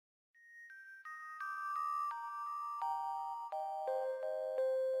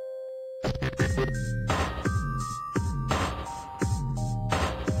Hey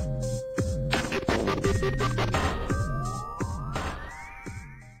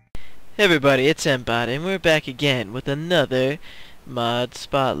everybody, it's Mbot, and we're back again with another mod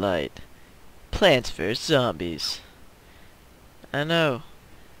spotlight. Plants vs. Zombies. I know.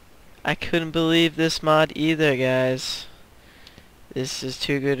 I couldn't believe this mod either, guys. This is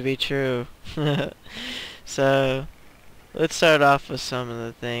too good to be true. So, let's start off with some of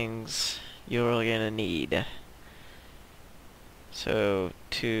the things you're gonna need. So,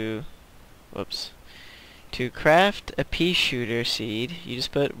 to craft a pea shooter seed, you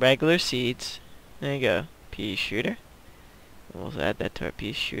just put regular seeds. There you go, pea shooter. We'll add that to our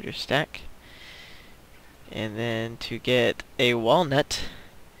pea shooter stack. And then to get a walnut,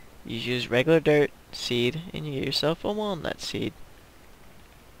 you use regular dirt seed, and you get yourself a walnut seed.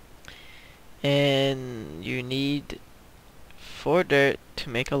 And you need 4 dirt to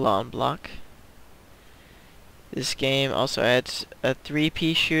make a lawn block. This game also adds a 3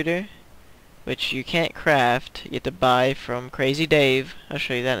 pea shooter, which you can't craft. You have to buy from Crazy Dave. I'll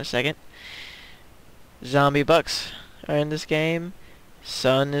show you that in a second. Zombie bucks are in this game.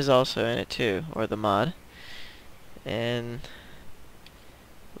 Sun is also in it too, or the mod. And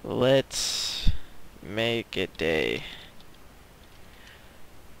let's make it day.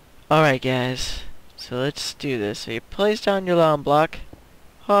 Alright guys, so let's do this. So you place down your lawn block.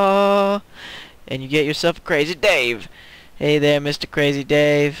 And you get yourself a Crazy Dave. Hey there, Mr. Crazy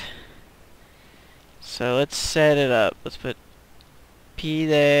Dave. So let's set it up. Let's put pea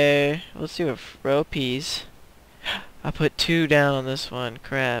there. Let's do a row of peas. I put 2 down on this one.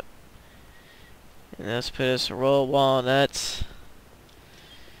 Crap. And let's put us a row of walnuts.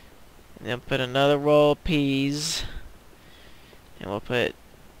 And then put another row of peas. And we'll put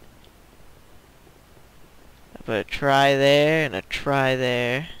a try there and a try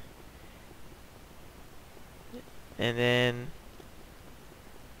there. And then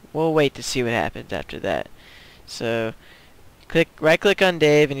we'll wait to see what happens after that. So right click on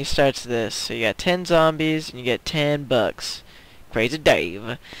Dave and he starts this. So you got 10 zombies and you get 10 bucks. Crazy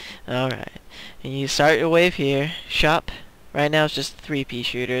Dave. Alright. And you start your wave here. Shop. Right now it's just a 3 pea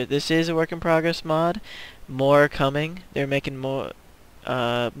shooter. This is a work in progress mod. More are coming. They're making more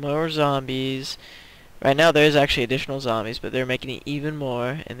zombies. Right now there's actually additional zombies, but they're making it even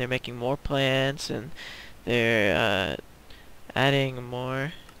more, and they're making more plants, and they're adding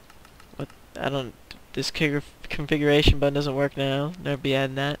more. This configuration button doesn't work now. Never be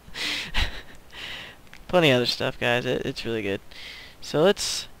adding that. Plenty of other stuff, guys. It's really good. So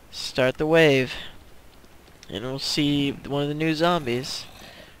let's start the wave, and we'll see one of the new zombies.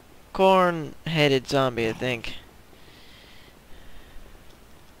 Corn-headed zombie, I think.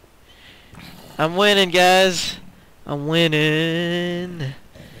 I'm winning, guys. I'm winning.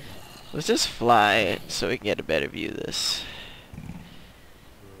 Let's just fly so we can get a better view of this.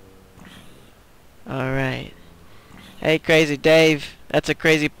 Alright. Hey, Crazy Dave. That's a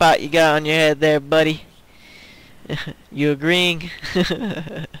crazy pot you got on your head there, buddy. You agreeing?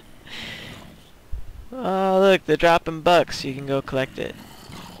 Oh, look, they're dropping bucks. You can go collect it.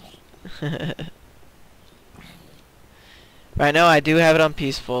 Right now, I do have it on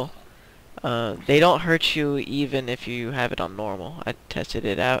peaceful. They don't hurt you even if you have it on normal. I tested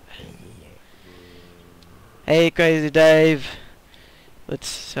it out. Hey, Crazy Dave.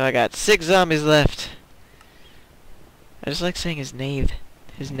 So I got 6 zombies left. I just like saying his name.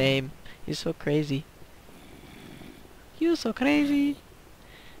 He's so crazy. You're so crazy.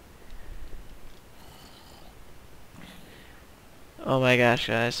 Oh my gosh,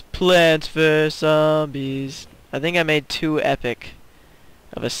 guys. Plants vs. Zombies. I think I made too epic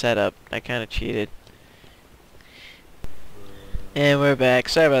of a setup. I kind of cheated. And we're back.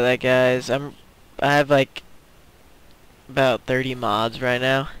 Sorry about that, guys. I have like about 30 mods right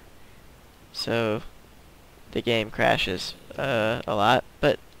now, so the game crashes a lot,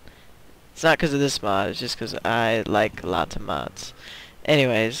 but it's not because of this mod. It's just because I like lots of mods.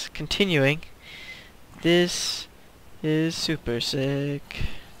 Anyways, continuing. This is super sick.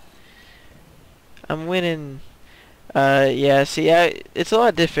 I'm winning. Yeah, see, it's a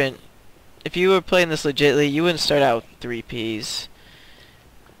lot different. If you were playing this legitly, you wouldn't start out with 3 Ps.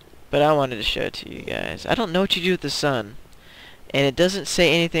 But I wanted to show it to you guys. I don't know what you do with the sun. And it doesn't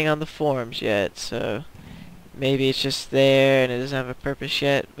say anything on the forums yet, so maybe it's just there and it doesn't have a purpose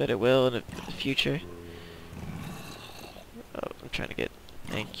yet, but it will in the future. Oh, I'm trying to get...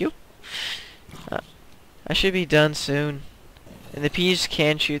 Thank you. I should be done soon. And the peas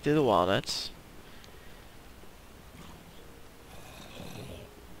can shoot through the walnuts.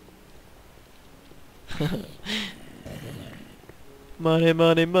 Money,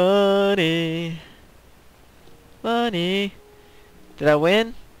 money, money. Money. Did I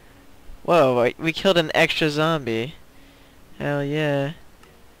win? Whoa, we killed an extra zombie. Hell yeah.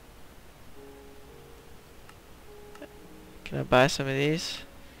 Can I buy some of these?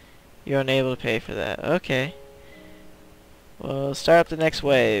 You're unable to pay for that. Okay. Well, start up the next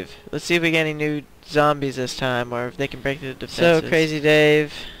wave. Let's see if we get any new zombies this time, or if they can break through the defenses. So, Crazy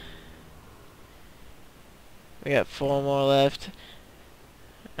Dave. We got 4 more left.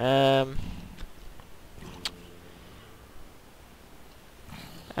 I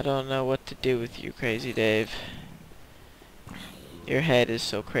don't know what to do with you, Crazy Dave. Your head is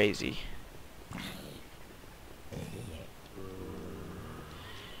so crazy.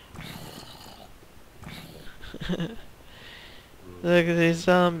 Look at these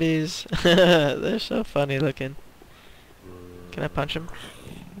zombies. They're so funny looking. Can I punch them?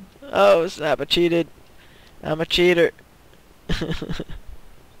 Oh snap, I cheated. I'm a cheater.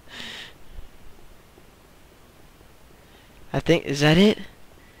 I think, is that it?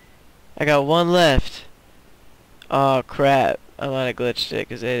 I got 1 left. Oh crap, I might have glitched it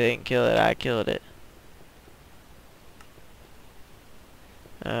because they didn't kill it, I killed it.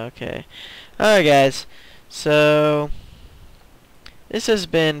 Okay. Alright guys, so this has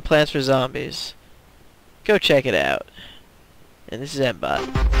been Plants for Zombies. Go check it out. And this is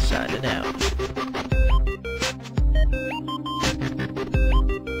Mbot, signing out.